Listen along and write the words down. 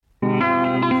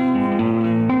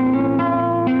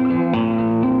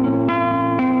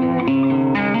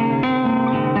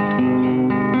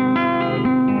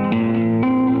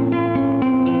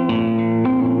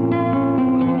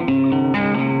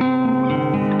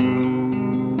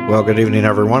Well, good evening,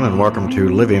 everyone, and welcome to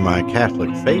Living My Catholic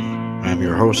Faith. I'm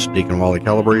your host, Deacon Wally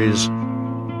Calabrese,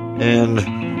 and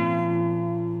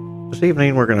this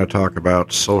evening we're going to talk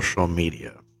about social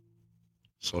media.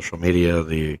 Social media,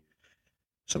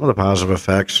 some of the positive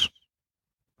effects,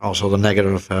 also the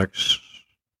negative effects,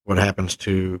 what happens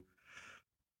to,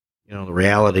 the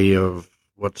reality of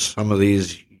what some of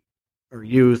these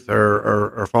youth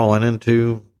are falling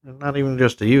into, and not even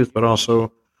just the youth, but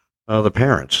also the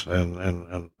parents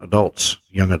and adults,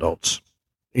 young adults,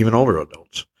 even older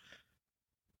adults.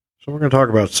 So we're going to talk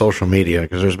about social media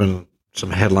because there's been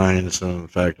some headlines, and in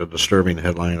fact, a disturbing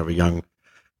headline of a young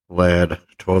lad,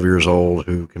 12 years old,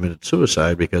 who committed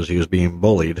suicide because he was being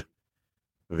bullied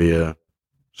via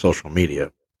social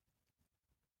media.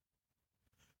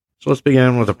 So let's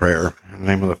begin with a prayer. In the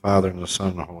name of the Father, and the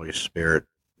Son, and the Holy Spirit.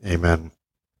 Amen.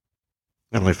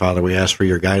 Heavenly Father, we ask for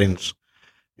your guidance,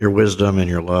 your wisdom, and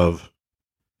your love.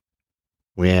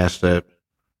 We ask that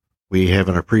we have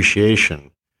an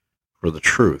appreciation for the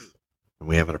truth, and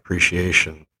we have an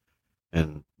appreciation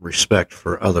and respect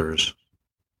for others,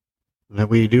 and that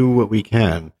we do what we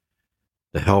can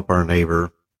to help our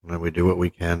neighbor, and that we do what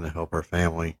we can to help our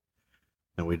family,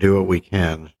 and we do what we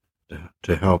can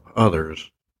to help others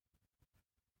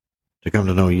to come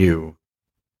to know you,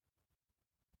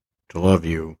 to love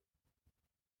you,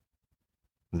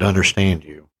 and to understand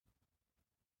you.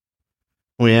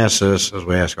 We ask this as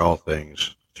we ask all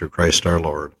things through Christ our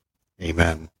Lord.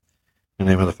 Amen. In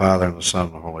the name of the Father, and the Son,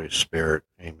 and the Holy Spirit.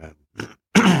 Amen.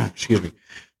 Excuse me.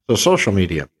 So social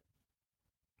media,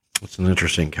 it's an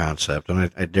interesting concept,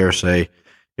 and I dare say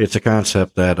it's a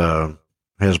concept that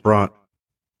has brought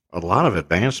a lot of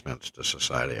advancements to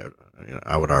society,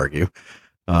 I would argue.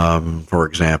 For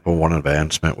example, one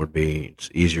advancement would be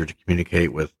it's easier to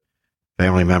communicate with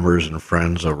family members and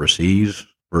friends overseas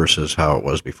versus how it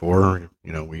was before.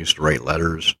 We used to write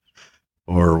letters,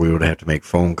 or we would have to make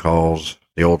phone calls,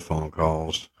 the old phone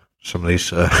calls. Some of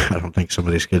these, I don't think some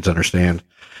of these kids understand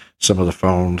some of the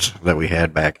phones that we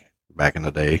had back in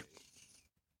the day.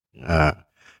 Because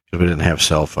we didn't have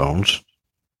cell phones.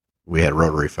 We had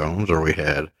rotary phones, or we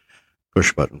had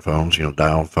push-button phones,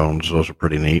 dial phones. Those are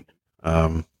pretty neat.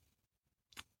 But,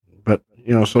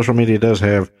 social media does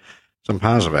have some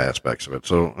positive aspects of it.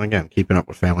 So, again, keeping up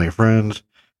with family and friends,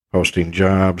 posting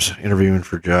jobs, interviewing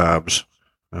for jobs,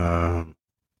 and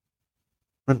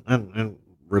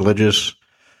religious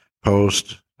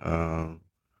posts.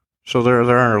 So there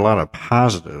are a lot of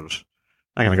positives.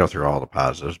 I'm not going to go through all the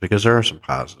positives because there are some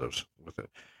positives with it.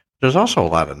 There's also a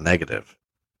lot of negative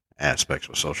aspects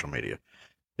with social media,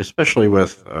 especially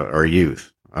with our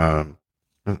youth. And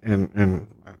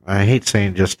I hate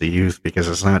saying just the youth because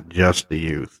it's not just the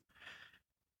youth,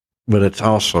 but it's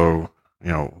also,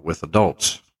 with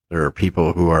adults. There are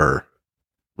people who are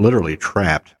literally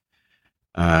trapped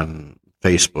on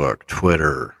Facebook,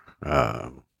 Twitter. I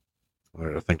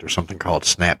think there's something called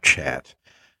Snapchat,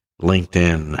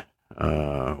 LinkedIn.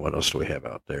 What else do we have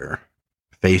out there?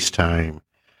 FaceTime.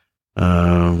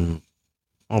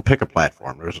 Pick a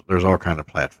platform. There's all kind of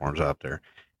platforms out there.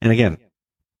 And again,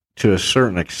 to a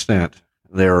certain extent,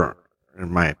 they're,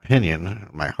 in my opinion,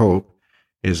 my hope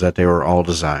is that they were all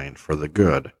designed for the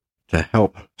good, to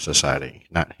help society,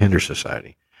 not hinder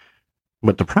society.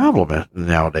 But the problem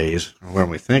nowadays, when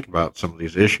we think about some of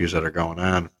these issues that are going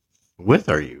on with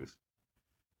our youth,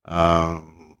 a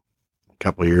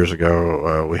couple of years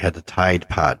ago, we had the Tide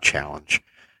Pod Challenge.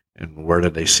 And where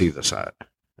did they see this at?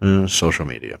 Social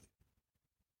media.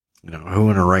 Who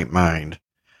in their right mind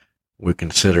would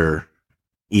consider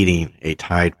eating a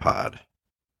Tide Pod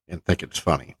and think it's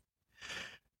funny?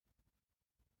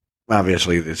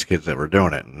 Obviously, these kids that were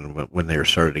doing it, and when they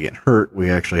started to get hurt, we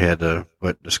actually had to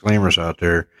put disclaimers out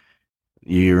there.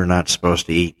 You're not supposed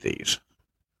to eat these.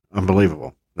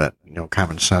 Unbelievable that,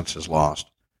 common sense is lost.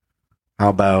 How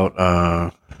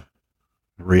about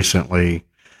recently,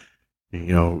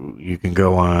 you can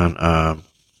go on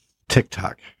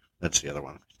TikTok. That's the other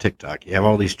one, TikTok. You have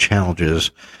all these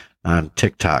challenges on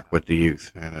TikTok with the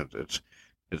youth, and it's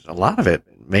a lot of it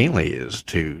mainly is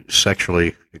to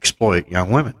sexually exploit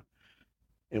young women,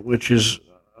 which is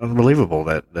unbelievable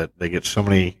that they get so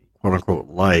many quote unquote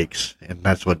likes, and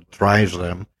that's what drives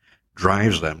them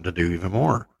to do even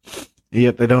more.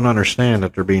 Yet they don't understand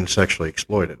that they're being sexually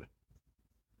exploited,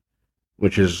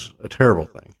 which is a terrible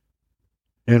thing.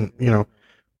 And,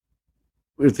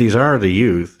 if these are the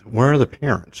youth, where are the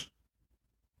parents?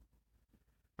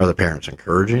 Are the parents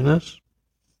encouraging this?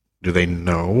 Do they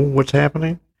know what's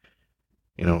happening?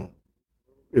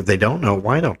 If they don't know,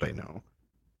 why don't they know?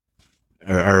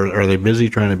 Are they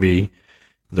busy trying to be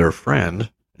their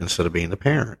friend instead of being the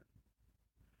parent?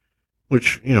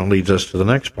 which, leads us to the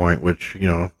next point, which,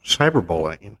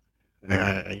 cyberbullying.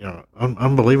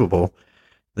 Unbelievable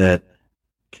that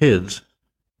kids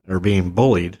are being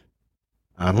bullied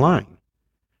online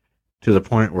to the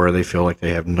point where they feel like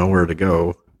they have nowhere to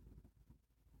go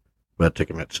but to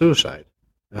commit suicide.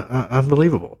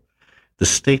 Unbelievable. The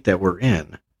state that we're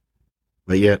in.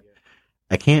 But yet,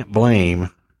 I can't blame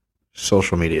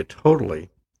social media totally,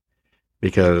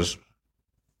 because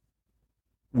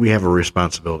we have a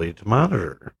responsibility to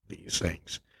monitor these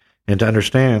things and to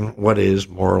understand what is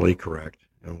morally correct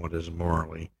and what is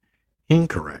morally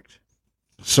incorrect.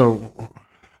 So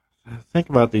think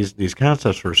about these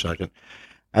concepts for a second.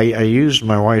 I used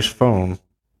my wife's phone,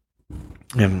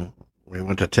 and we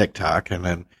went to TikTok, and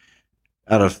then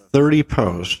out of 30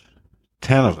 posts,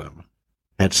 10 of them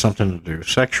had something to do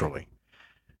sexually.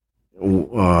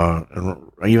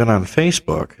 And even on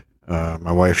Facebook,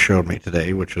 my wife showed me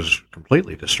today, which was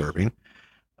completely disturbing,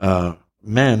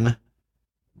 men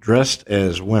dressed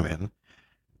as women,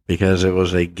 because it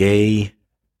was a gay,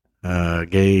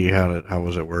 how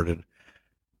was it worded?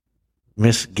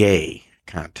 Miss Gay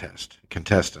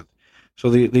contestant. So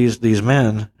these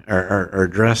men are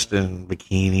dressed in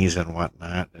bikinis and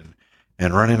whatnot,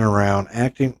 and running around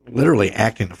literally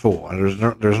acting a fool. And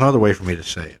there's no other way for me to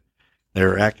say it.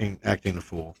 They're acting a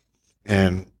fool,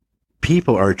 and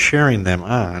people are cheering them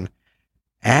on,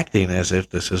 acting as if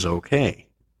this is okay.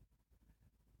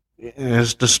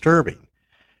 It's disturbing,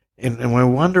 and we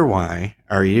wonder why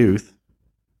our youth,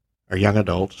 our young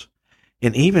adults,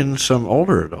 and even some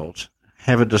older adults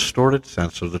have a distorted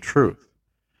sense of the truth.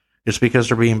 It's because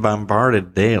they're being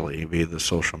bombarded daily via the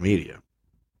social media.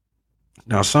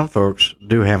 Now, some folks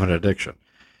do have an addiction,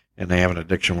 and they have an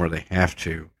addiction where they have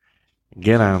to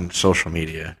get on social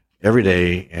media every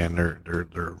day, and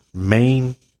their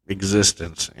main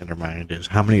existence in their mind is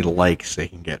how many likes they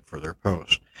can get for their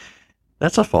post.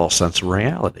 That's a false sense of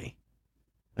reality.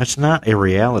 That's not a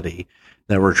reality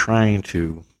that we're trying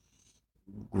to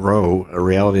grow, a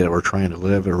reality that we're trying to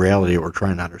live, a reality that we're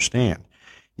trying to understand.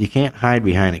 You can't hide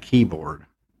behind a keyboard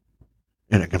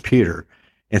in a computer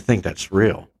and think that's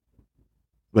real.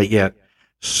 But yet,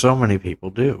 so many people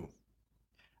do.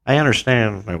 I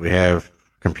understand that we have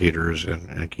computers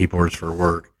and keyboards for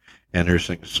work, and there's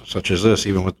things such as this,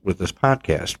 even with this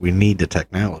podcast. We need the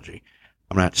technology.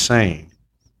 I'm not saying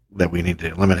that we need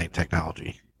to eliminate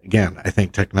technology. Again, I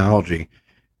think technology,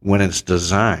 when it's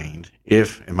designed,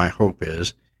 and my hope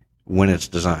is, when it's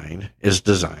designed, is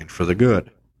designed for the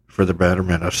good, for the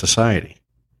betterment of society.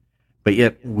 But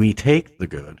yet, we take the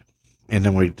good, and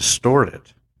then we distort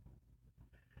it,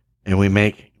 and we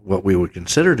make what we would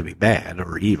consider to be bad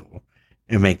or evil,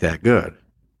 and make that good.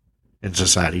 And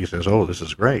society says, oh, this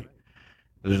is great.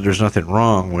 There's nothing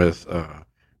wrong with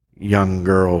young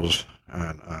girls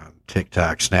on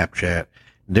TikTok, Snapchat,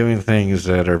 doing things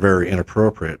that are very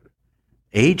inappropriate,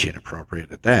 age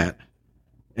inappropriate at that.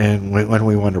 And when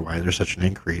we wonder why there's such an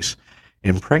increase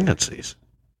in pregnancies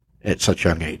at such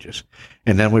young ages.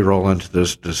 And then we roll into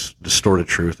this distorted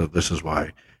truth of this is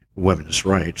why women's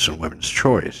rights and women's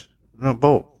choice. No,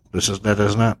 both. That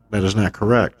is not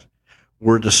correct.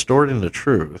 We're distorting the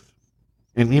truth,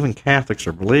 and even Catholics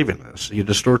are believing this. You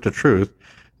distort the truth,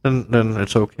 then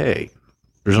it's okay.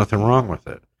 There's nothing wrong with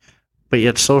it. But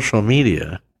yet social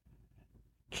media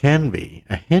can be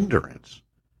a hindrance.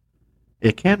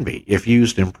 It can be, if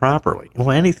used improperly. Well,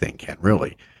 anything can,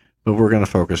 really. But we're going to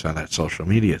focus on that social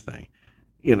media thing.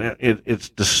 It's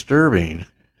disturbing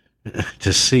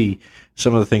to see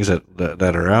some of the things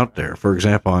that are out there. For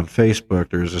example, on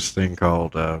Facebook, there's this thing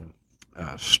called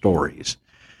stories.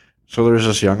 So there's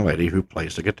this young lady who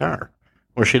plays the guitar.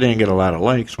 Well, she didn't get a lot of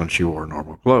likes when she wore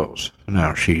normal clothes.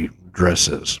 Now she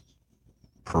dresses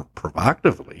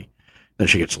provocatively, then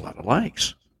she gets a lot of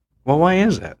likes. Well, why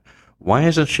is that? Why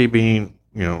isn't she being,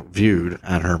 viewed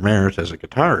on her merit as a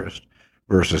guitarist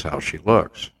versus how she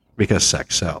looks? Because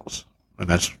sex sells. And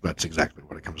that's exactly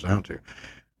what it comes down to.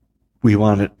 We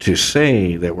want it to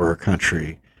say that we're a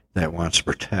country that wants to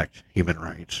protect human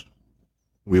rights.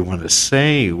 We want to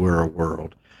say we're a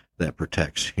world that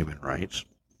protects human rights.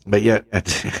 But yet,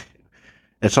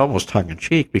 it's almost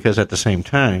tongue-in-cheek, because at the same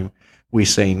time, we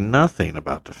say nothing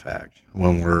about the fact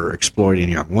when we're exploiting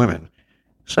young women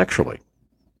sexually.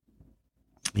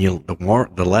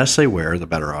 The less they wear, the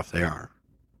better off they are.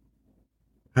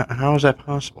 How is that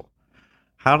possible?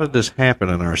 How did this happen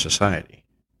in our society,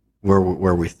 where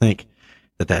we think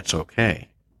that that's okay?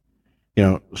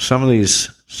 Some of these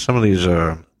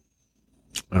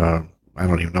I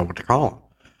don't even know what to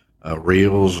call them,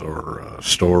 reels or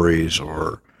stories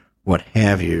or what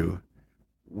have you,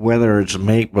 whether it's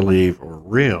make believe or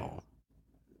real,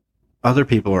 other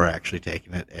people are actually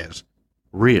taking it as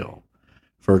real.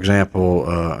 For example,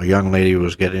 a young lady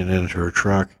was getting into her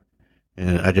truck,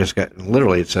 and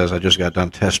literally it says, I just got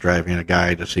done test driving a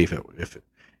guy to see if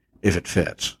it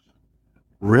fits.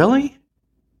 Really?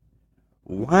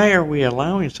 Why are we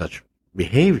allowing such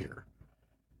behavior?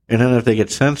 And then if they get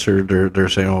censored, they're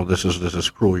saying, "Oh, this is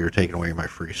cruel. You're taking away my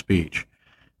free speech."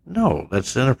 No,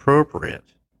 that's inappropriate.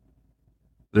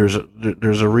 There's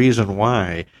a reason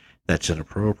why that's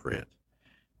inappropriate.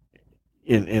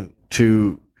 And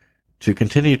to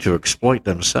continue to exploit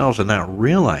themselves and not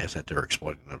realize that they're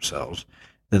exploiting themselves,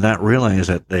 and not realize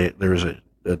that there's a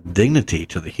dignity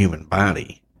to the human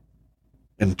body,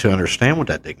 and to understand what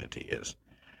that dignity is.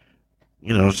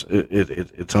 You know,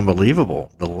 it's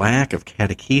unbelievable. The lack of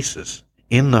catechesis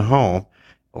in the home,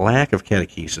 lack of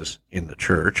catechesis in the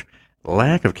church,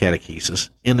 lack of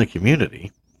catechesis in the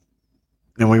community.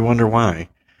 And we wonder why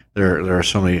there are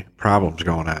so many problems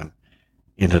going on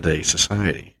in today's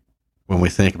society when we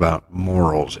think about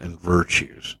morals and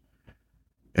virtues,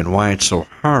 and why it's so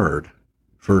hard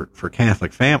for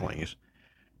Catholic families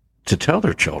to tell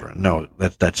their children, no,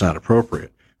 that's not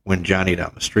appropriate, when Johnny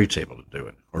down the street's able to do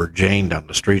it, or Jane down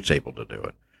the street's able to do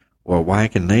it. Well, why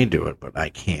can they do it, but I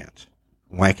can't?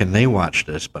 Why can they watch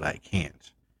this, but I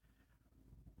can't?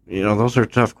 You know, those are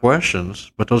tough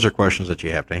questions, but those are questions that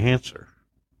you have to answer.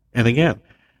 And again,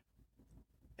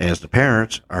 as the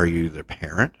parents, are you their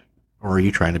parent, or are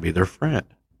you trying to be their friend?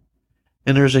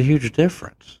 And there's a huge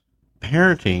difference.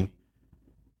 Parenting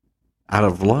out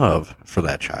of love for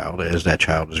that child, as that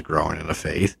child is growing in the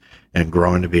faith and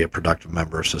growing to be a productive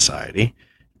member of society,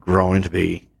 growing to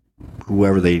be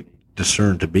whoever they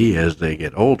discern to be as they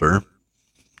get older,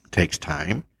 takes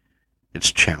time.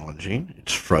 It's challenging.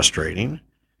 It's frustrating.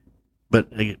 But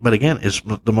again, it's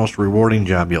the most rewarding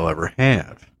job you'll ever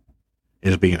have,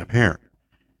 is being a parent.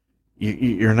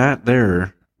 You're not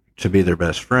there to be their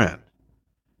best friend.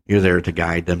 You're there to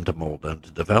guide them, to mold them,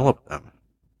 to develop them.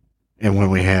 And when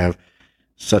we have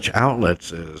such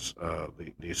outlets as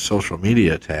these social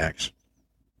media attacks,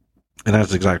 and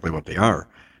that's exactly what they are.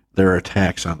 They're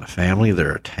attacks on the family.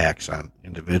 They're attacks on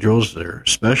individuals. They're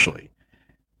especially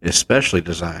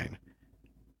designed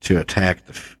to attack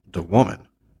the woman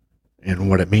and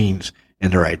what it means in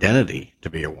their identity to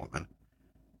be a woman,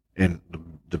 and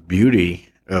the beauty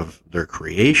of their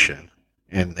creation,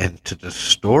 and to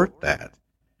distort that.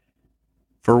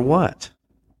 For what?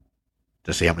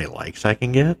 To see how many likes I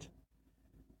can get?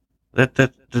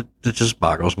 That just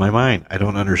boggles my mind. I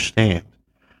don't understand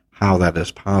how that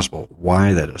is possible,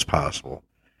 why that is possible,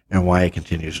 and why it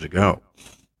continues to go.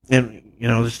 And, you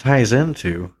know, this ties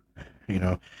into, you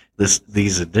know,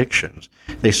 these addictions.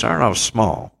 They start off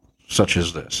small, such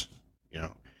as this, you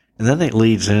know, and then it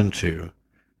leads into,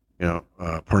 you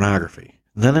know, pornography.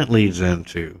 And then it leads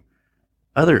into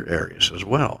other areas as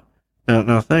well.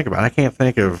 Now think about it. I can't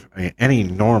think of any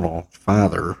normal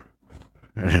father,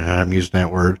 and I'm using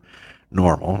that word,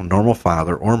 normal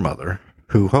father or mother,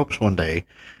 who hopes one day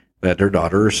that their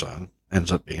daughter or son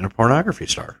ends up being a pornography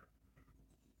star.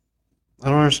 I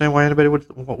don't understand why anybody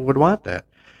would want that.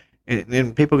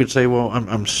 And people could say, well,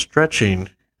 I'm stretching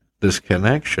this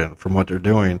connection from what they're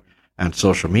doing on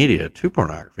social media to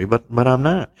pornography, but I'm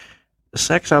not.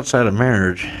 Sex outside of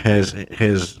marriage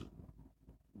has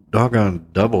doggone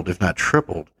doubled, if not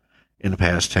tripled, in the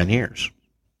past 10 years.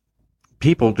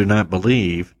 People do not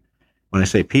believe, when I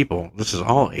say people, this is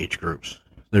all age groups.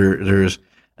 There's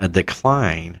a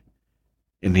decline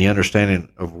in the understanding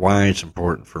of why it's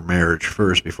important for marriage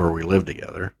first before we live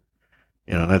together.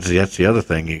 You know, that's the other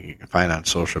thing you can find on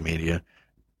social media.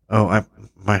 Oh, I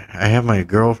have my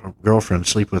girlfriend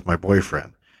sleep with my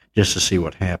boyfriend just to see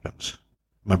what happens.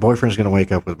 My boyfriend's going to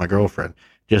wake up with my girlfriend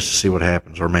just to see what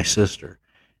happens, or my sister.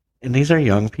 And these are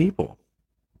young people.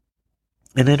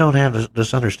 And they don't have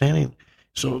this understanding.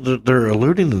 So they're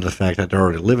alluding to the fact that they're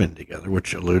already living together,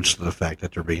 which alludes to the fact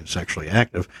that they're being sexually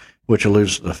active, which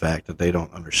alludes to the fact that they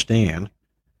don't understand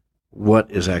what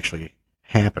is actually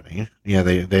happening. Yeah,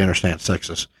 they understand sex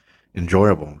is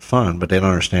enjoyable and fun, but they don't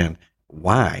understand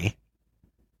why.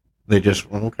 They just,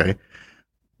 well, okay,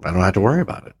 I don't have to worry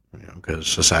about it, you know, because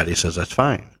society says that's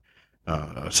fine.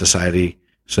 Society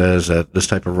says that this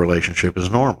type of relationship is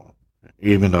normal,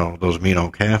 even though those mean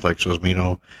old Catholics, those mean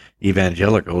old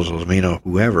evangelicals, those mean old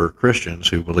whoever Christians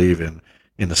who believe in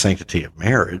the sanctity of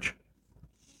marriage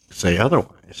say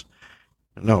otherwise.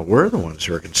 No, we're the ones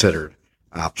who are considered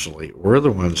obsolete. We're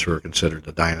the ones who are considered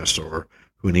the dinosaur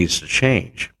who needs to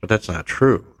change. But that's not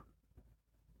true.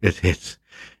 There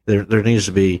needs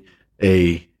to be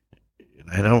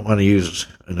I don't want to use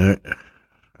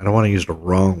the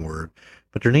wrong word,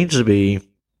 but there needs to be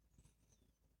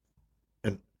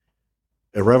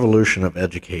a revolution of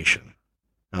education.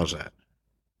 How's that?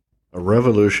 A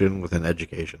revolution within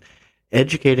education.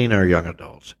 Educating our young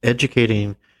adults,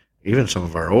 educating even some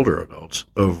of our older adults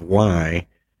of why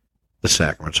the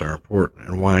sacraments are important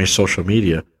and why social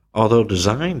media, although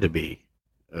designed to be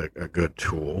a good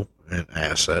tool and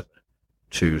asset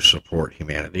to support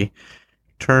humanity,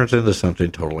 turns into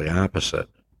something totally opposite.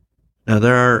 Now,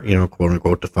 there are, quote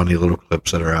unquote, the funny little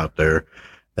clips that are out there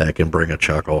that can bring a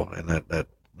chuckle, and that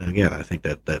again, I think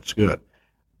that's good.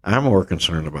 I'm more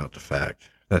concerned about the fact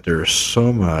that there is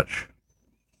so much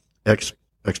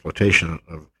exploitation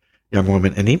of young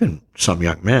women and even some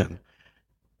young men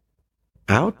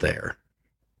out there,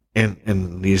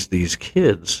 and these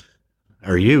kids,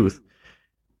 our youth,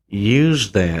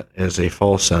 use that as a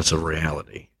false sense of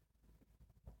reality.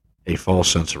 A false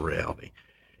sense of reality.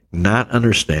 Not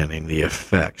understanding the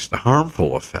effects, the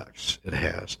harmful effects it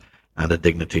has on the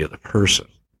dignity of the person,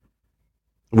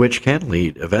 which can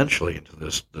lead eventually into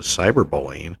this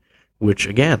cyberbullying, which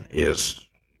again is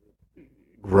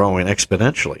growing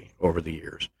exponentially over the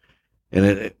years.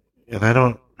 And I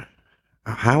don't,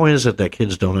 how is it that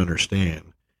kids don't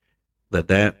understand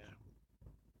that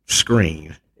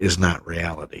screen is not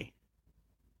reality?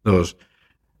 Those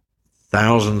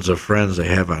thousands of friends they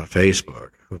have on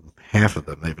Facebook, half of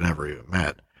them they've never even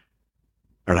met,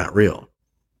 are not real.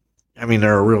 I mean,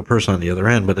 they're a real person on the other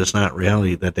end, but it's not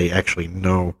reality that they actually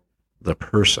know the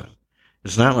person.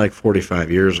 It's not like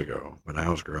 45 years ago when I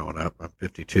was growing up. I'm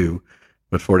 52,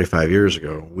 but 45 years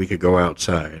ago, we could go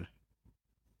outside,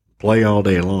 play all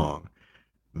day long,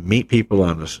 meet people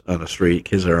on the street,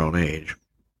 kids our own age,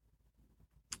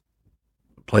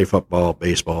 play football,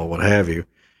 baseball, what have you,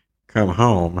 come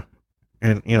home,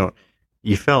 and,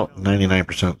 you felt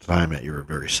 99% of the time that you were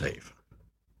very safe.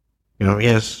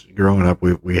 Yes, growing up,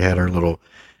 we had our little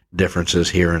differences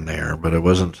here and there, but it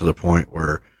wasn't to the point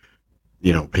where,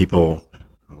 people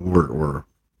were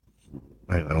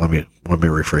let me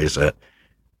rephrase that.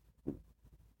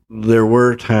 There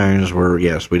were times where,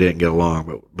 yes, we didn't get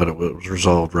along, but it was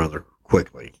resolved rather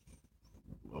quickly.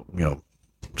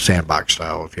 Sandbox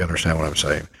style, if you understand what I'm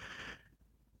saying.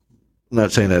 I'm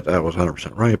not saying that was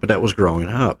 100% right, but that was growing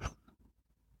up,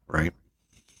 right?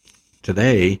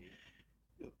 Today,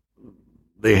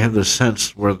 they have this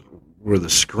sense where the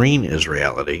screen is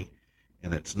reality,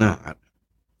 and it's not,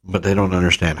 but they don't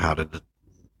understand how to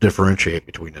differentiate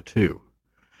between the two.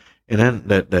 And then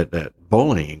that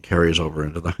bullying carries over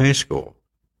into the high school.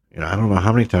 I don't know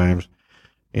how many times,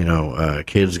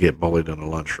 kids get bullied in the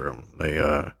lunchroom,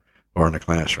 or in the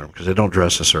classroom, because they don't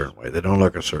dress a certain way, they don't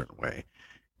look a certain way,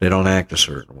 they don't act a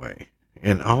certain way.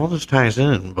 And all this ties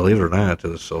in, believe it or not, to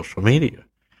the social media.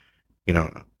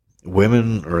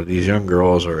 Women or these young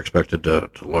girls are expected to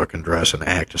look and dress and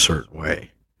act a certain way.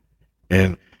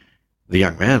 And the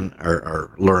young men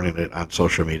are learning it on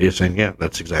social media, saying, yeah,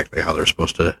 that's exactly how they're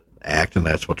supposed to act, and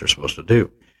that's what they're supposed to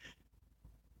do.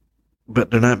 But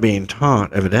they're not being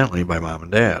taught, evidently, by mom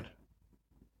and dad.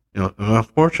 And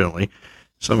unfortunately,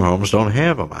 some homes don't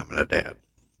have a mom and a dad.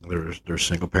 They're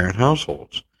single-parent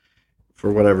households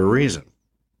for whatever reason.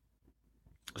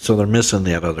 So they're missing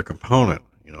that other component.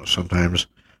 Sometimes,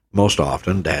 most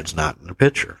often, dad's not in the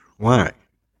picture. Why?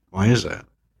 Why is that?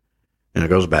 And it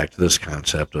goes back to this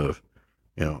concept of,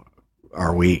 do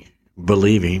we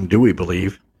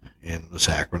believe in the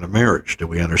sacrament of marriage? Do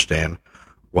we understand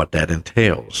what that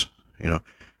entails?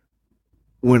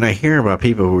 When I hear about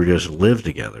people who just live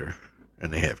together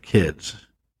and they have kids,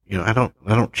 I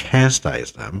don't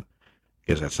chastise them,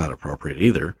 because that's not appropriate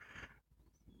either.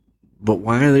 But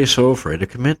why are they so afraid of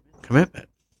commitment?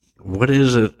 What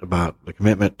is it about the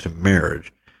commitment to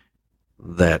marriage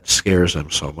that scares them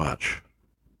so much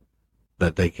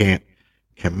that they can't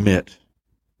commit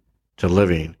to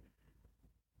living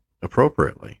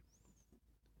appropriately?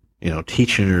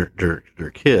 Teaching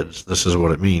their kids, this is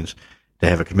what it means to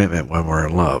have a commitment when we're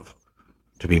in love,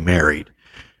 to be married.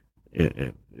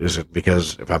 Is it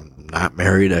because if I'm not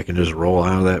married, I can just roll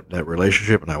out of that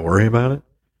relationship and not worry about it?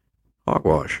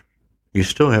 Hogwash. You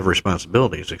still have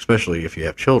responsibilities, especially if you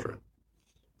have children.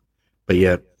 But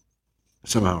yet,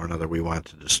 somehow or another, we want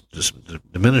to just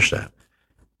diminish that.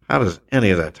 How does any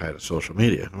of that tie to social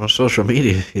media? Well, social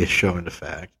media is showing the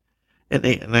fact, and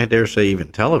I dare say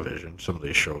even television, some of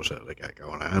these shows that they got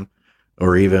going on,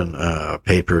 or even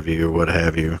pay-per-view, what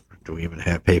have you. Do we even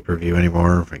have pay-per-view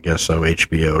anymore? I guess so,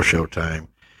 HBO, Showtime.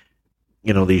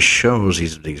 These shows,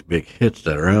 these big hits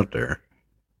that are out there,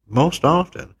 most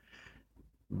often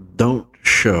don't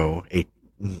show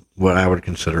what I would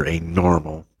consider a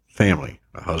normal family,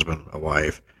 a husband, a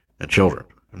wife, and children.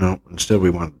 Instead we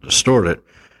want to distort it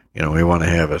We want to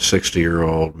have a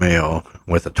 60-year-old male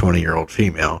with a 20-year-old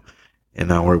female, and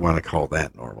now we want to call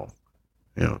that normal.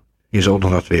 He's old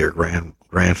enough to be your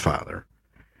grandfather.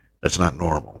 That's not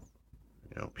normal.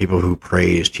 People who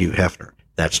praised Hugh Hefner,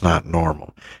 that's not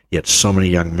normal. Yet so many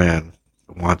young men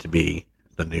want to be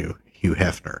the new Hugh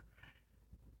Hefner.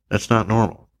 That's not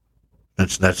normal.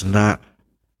 That's not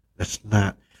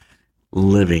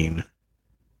living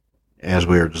as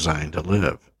we are designed to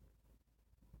live.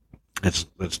 It's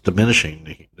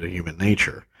diminishing the human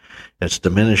nature. It's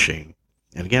diminishing,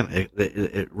 and again,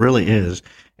 it really is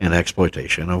an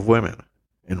exploitation of women.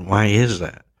 And why is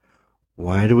that?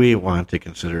 Why do we want to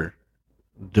consider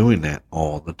doing that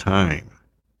all the time?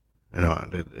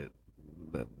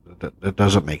 That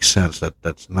doesn't make sense.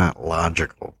 That's not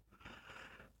logical.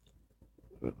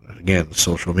 Again,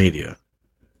 social media.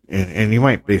 And you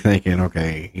might be thinking,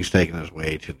 okay, he's taking his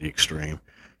way to the extreme.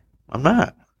 I'm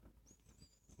not.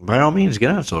 By all means,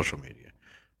 get on social media.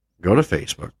 Go to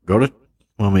Facebook.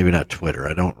 Maybe not Twitter.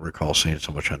 I don't recall seeing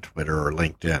so much on Twitter or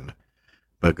LinkedIn.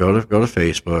 But go to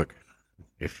Facebook.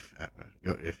 If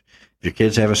your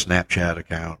kids have a Snapchat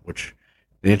account, which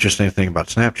the interesting thing about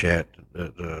Snapchat,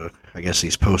 I guess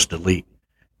these posts delete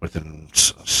within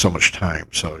so much time,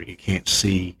 so you can't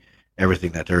see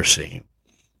everything that they're seeing.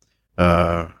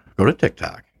 Go to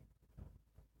TikTok.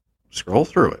 Scroll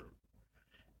through it.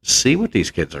 See what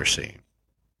these kids are seeing.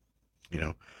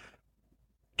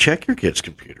 Check your kids'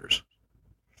 computers.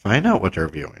 Find out what they're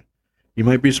viewing. You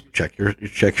might be check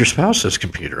your spouse's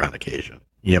computer on occasion.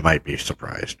 You might be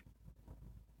surprised.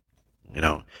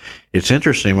 It's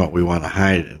interesting what we want to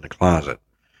hide in the closet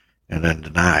and then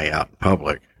deny out in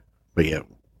public, but yet,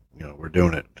 we're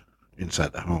doing it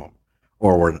inside the home,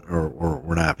 or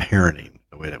we're not parenting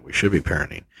the way that we should be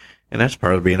parenting, and that's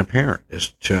part of being a parent,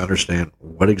 is to understand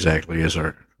what exactly is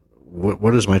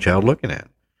what is my child looking at,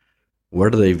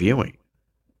 what are they viewing,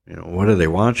 what are they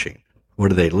watching,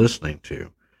 what are they listening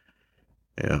to,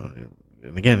 and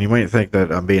again, you might think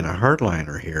that I'm being a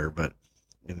hardliner here, but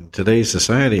in today's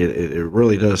society, it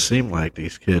really does seem like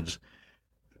these kids,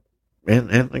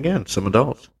 and again, some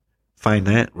adults, find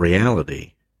that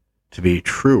reality to be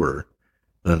truer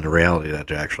than the reality that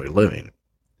they're actually living.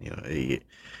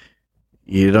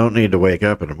 You don't need to wake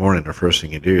up in the morning, the first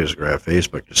thing you do is grab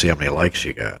Facebook to see how many likes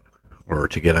you got, or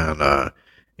to get on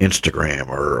Instagram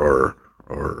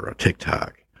or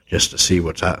TikTok just to see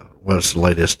what's the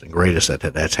latest and greatest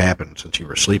that's happened since you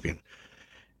were sleeping.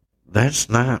 That's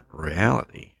not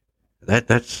reality.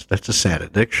 That's a sad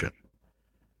addiction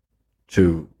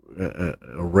to a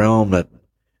realm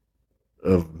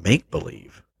of make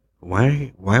believe.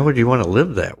 Why would you want to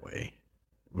live that way?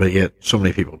 But yet so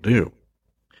many people do.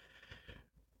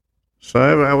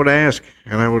 So I would ask,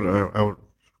 and I would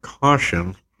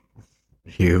caution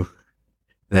you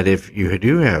that if you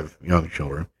do have young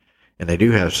children and they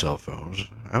do have cell phones,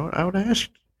 I would ask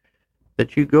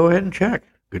that you go ahead and check.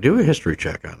 Go do a history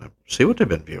check on them. See what they've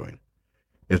been viewing.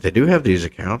 If they do have these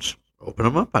accounts, open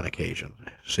them up on occasion.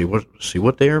 See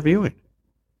what they are viewing.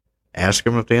 Ask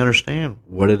them if they understand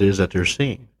what it is that they're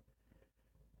seeing.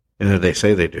 And if they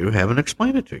say they do, have them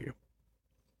explain it to you.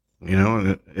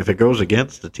 And if it goes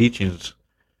against the teachings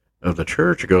of the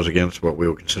church, it goes against what we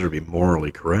would consider to be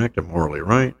morally correct and morally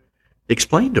right,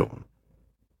 explain to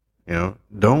them.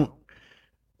 Don't.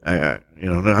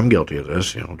 I'm guilty of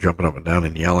this. Jumping up and down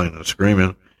and yelling and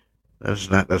screaming. That's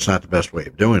not the best way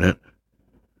of doing it.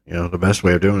 The best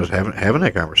way of doing it is having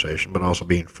that conversation, but also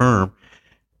being firm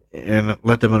and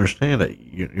let them understand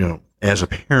that as a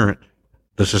parent,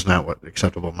 this is not what's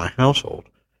acceptable in my household.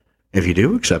 If you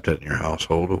do accept it in your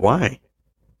household, why?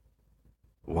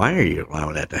 Why are you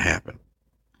allowing that to happen?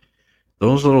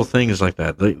 Those little things like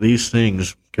that, these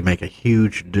things can make a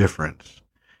huge difference,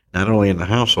 not only in the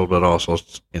household, but also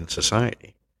in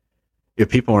society. If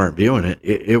people aren't viewing it,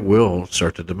 it will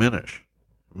start to diminish.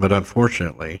 But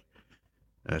unfortunately,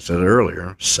 as I said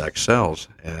earlier, sex sells,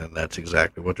 and that's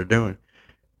exactly what they're doing.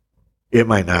 It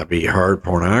might not be hard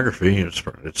pornography,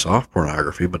 it's soft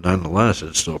pornography, but nonetheless,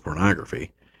 it's still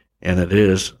pornography. And it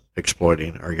is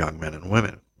exploiting our young men and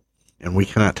women. And we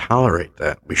cannot tolerate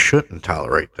that. We shouldn't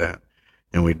tolerate that.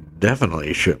 And we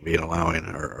definitely shouldn't be allowing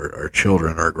our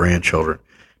children, our grandchildren,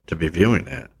 to be viewing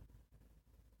that.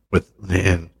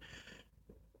 And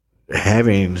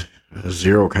having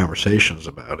zero conversations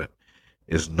about it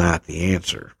is not the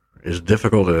answer. As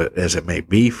difficult as it may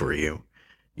be for you,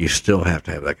 you still have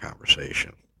to have that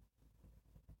conversation.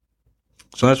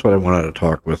 So that's what I wanted to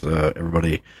talk with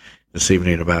everybody this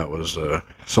evening about, was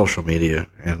social media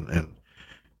and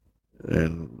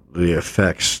the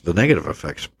effects, the negative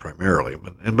effects primarily.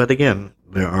 But again,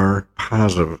 there are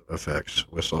positive effects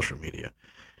with social media.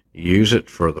 Use it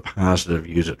for the positive.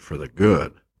 Use it for the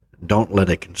good. Don't let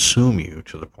it consume you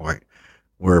to the point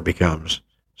where it becomes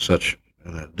such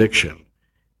an addiction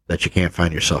that you can't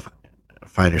find yourself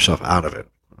out of it,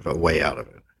 a way out of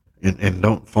it. And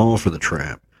don't fall for the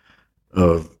trap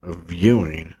of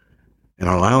viewing and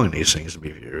allowing these things to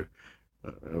be viewed.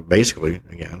 Basically,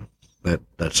 again,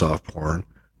 that soft porn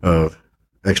of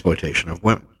exploitation of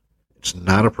women. It's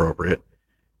not appropriate.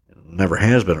 It never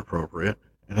has been appropriate,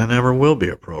 and it never will be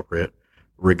appropriate,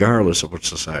 regardless of what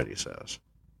society says.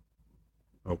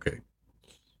 Okay.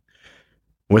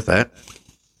 With that,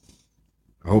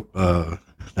 I hope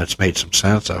that's made some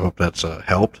sense. I hope that's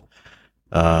helped.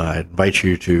 I invite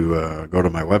you to go to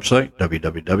my website,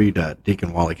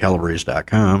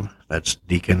 www.deaconwallycalabrese.com. That's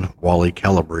Deacon Wally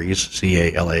Calabrese,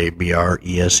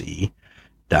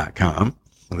 CALABRESE.com.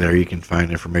 There you can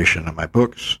find information on my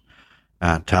books,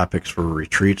 on topics for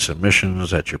retreats and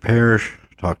missions at your parish.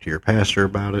 Talk to your pastor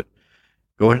about it.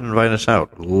 Go ahead and invite us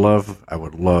out. I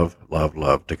would love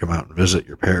to come out and visit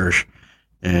your parish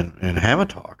and have a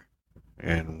talk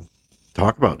and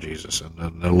talk about Jesus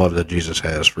and the love that Jesus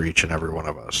has for each and every one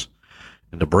of us,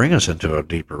 and to bring us into a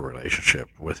deeper relationship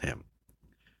with him.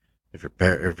 If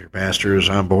your pastor is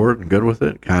on board and good with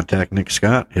it, contact Nick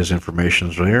Scott. His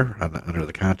information's there under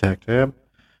the contact tab,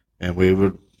 and we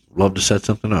would love to set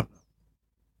something up.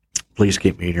 Please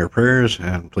keep me in your prayers,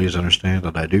 and please understand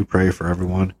that I do pray for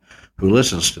everyone who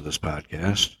listens to this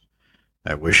podcast.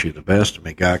 I wish you the best.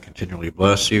 May God continually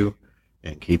bless you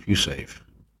and keep you safe.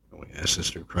 And we ask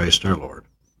this through Christ our Lord.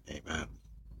 Amen.